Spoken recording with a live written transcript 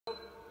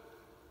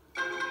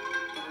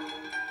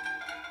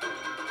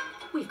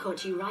we've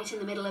caught you right in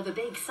the middle of a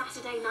big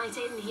Saturday night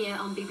in here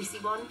on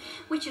BBC One,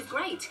 which is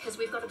great because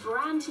we've got a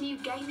brand new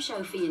game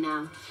show for you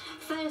now.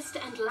 First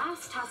and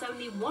Last has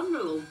only one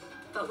rule,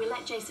 but we'll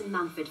let Jason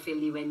Manford fill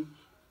you in.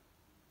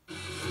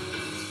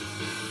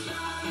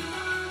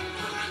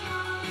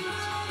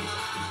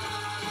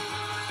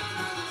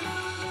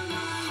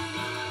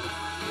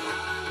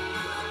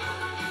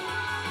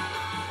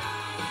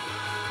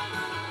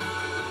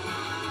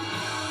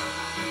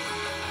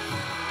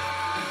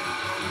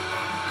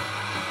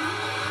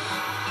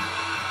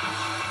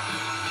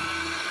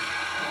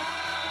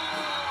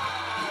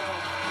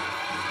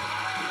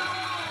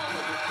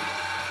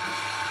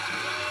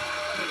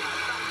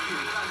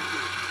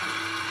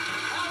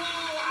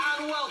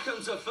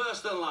 To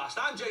First and Last.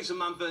 I'm Jason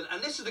Manford,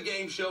 and this is the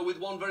game show with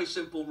one very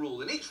simple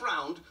rule. In each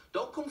round,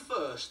 don't come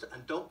first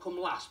and don't come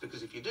last,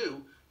 because if you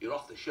do, you're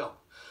off the show.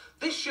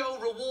 This show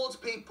rewards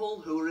people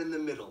who are in the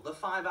middle, the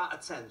 5 out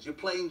of 10s, your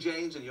plain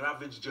Janes and your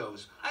average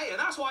Joes. Hey, and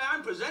that's why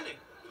I'm presenting.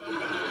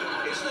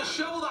 It's the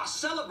show that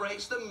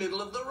celebrates the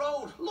middle of the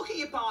road. Look at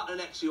your partner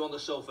next to you on the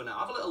sofa now.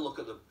 Have a little look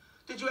at them.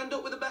 Did you end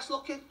up with the best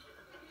looking?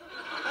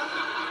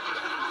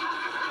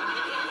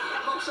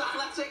 Most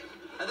athletic?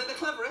 And then the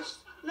cleverest?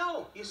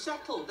 No, you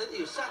settled, didn't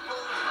you? Settled.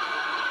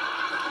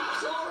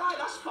 It's all right,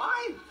 that's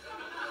fine.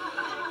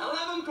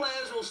 11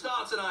 players will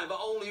start tonight, but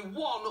only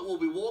one will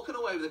be walking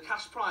away with a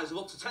cash prize of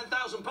up to £10,000. To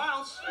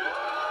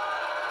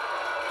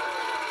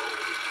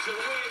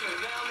win,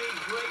 they'll need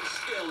great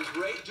skill,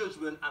 great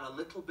judgment, and a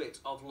little bit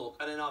of luck.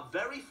 And in our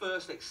very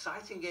first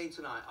exciting game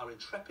tonight, our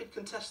intrepid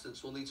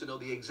contestants will need to know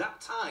the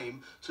exact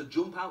time to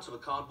jump out of a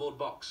cardboard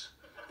box.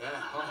 Yeah,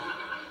 oh,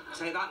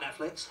 take that,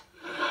 Netflix.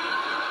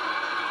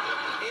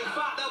 In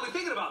fact, they'll be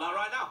thinking about that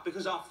right now,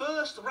 because our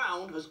first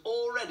round has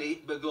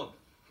already begun.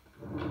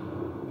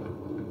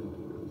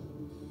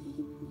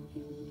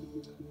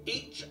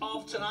 Each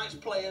of tonight's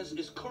players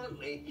is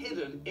currently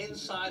hidden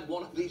inside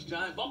one of these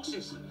giant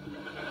boxes.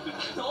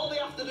 All they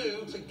have to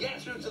do to get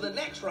through to the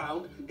next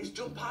round is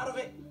jump out of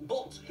it.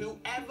 But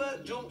whoever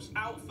jumps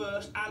out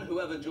first and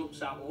whoever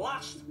jumps out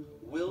last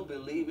will be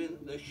leaving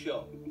the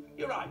show.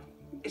 You're right.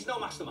 It's no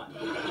Mastermind.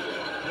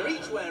 They're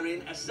each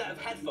wearing a set of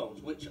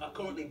headphones which are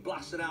currently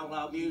blasting out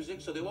loud music,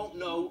 so they won't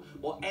know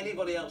what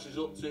anybody else is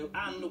up to,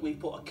 and we've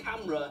put a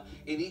camera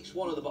in each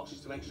one of the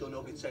boxes to make sure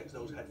nobody takes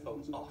those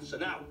headphones off. So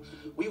now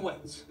we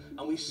wait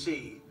and we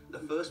see the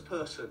first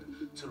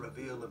person to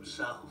reveal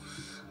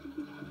themselves.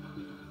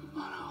 Oh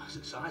no, it's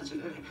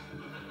exciting, isn't it?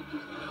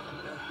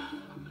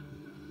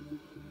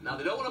 Now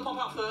they don't want to pop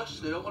out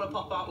first, they don't want to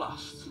pop out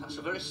last. That's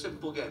a very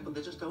simple game, but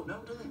they just don't know,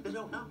 do they? They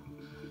don't know.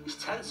 It's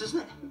tense,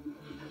 isn't it?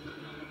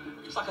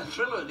 It's like a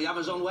thriller at the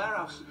Amazon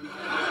warehouse. I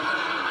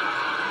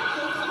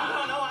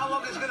don't know how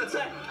long it's going to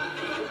take.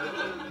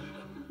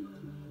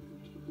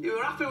 You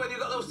were happy when you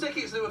got those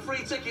tickets, they were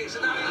free tickets,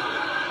 and now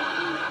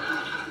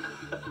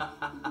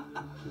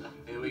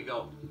you're... Here we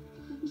go.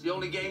 It's the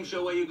only game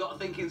show where you've got to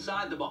think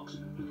inside the box.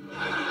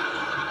 I've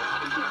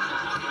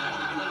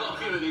got a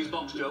few of these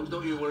box jokes,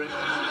 don't you worry.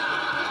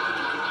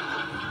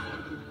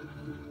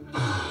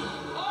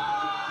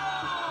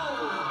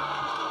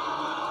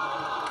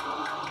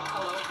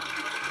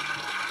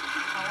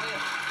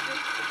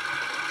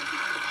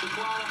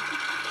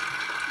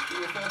 You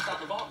were first out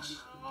the box.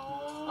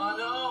 I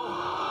know.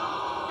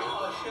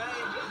 What a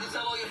shame. Did you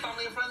tell all your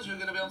family and friends you were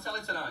going to be on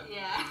telly tonight?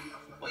 Yeah.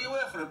 Well, you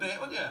were for a bit,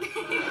 weren't you? 2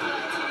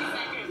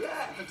 seconds.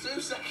 Yeah, for 2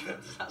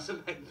 seconds. That's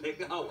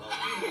amazing. Oh, well.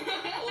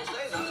 I'll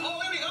say that. Oh,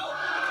 here we go.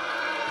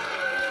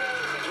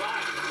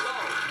 Right, so.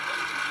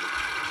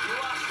 You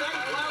are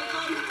safe. Well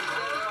done.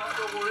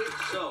 Don't worry.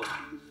 So,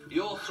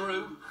 you're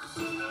through.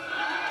 Oh,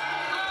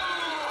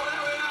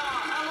 there we are.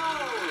 Hello.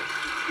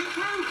 You're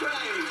through,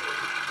 Craig.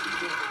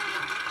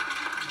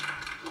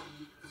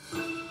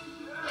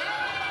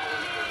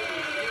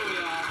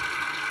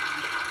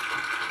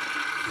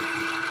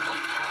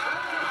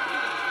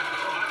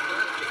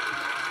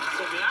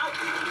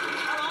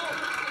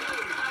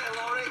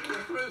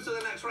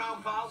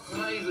 Round, pal.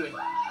 Amazing. I'm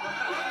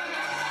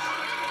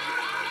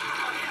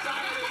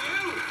excited at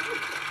you.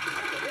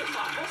 It's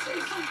like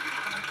buses.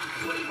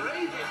 Wait for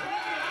ages.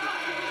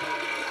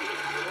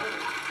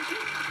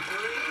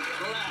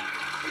 3 left.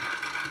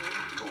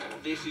 Oh,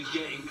 this is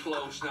getting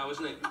close now,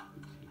 isn't it?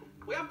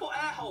 We have put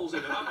air holes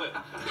in them, haven't we?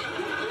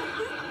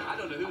 I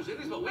don't know who's in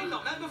this, but we've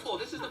not met before.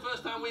 This is the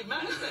first time we've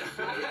met, isn't it?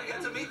 Yeah,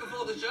 get to meet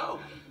before the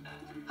show.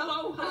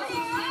 Hello. Hello.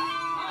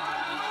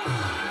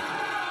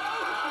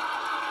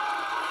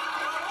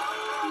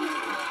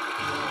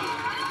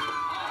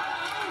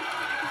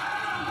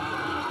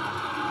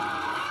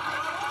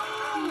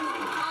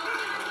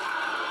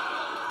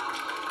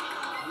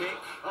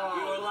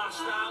 You were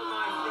last out,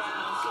 my friend.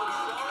 I'm so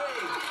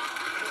sorry.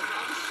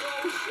 I'm so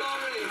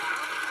sorry.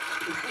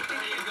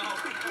 There you go.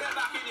 Get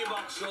back in your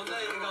box, son. There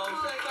you go.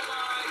 Say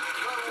bye-bye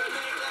to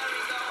Nick. There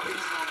he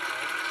goes.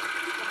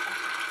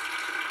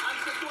 And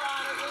to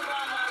Clara.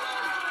 Goodbye, my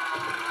love.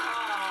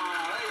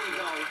 Ah, there you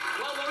go.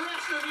 Well, the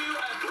rest of you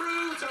are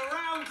through to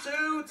round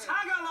 2.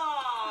 Tag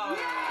along.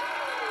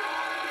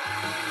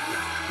 Yeah!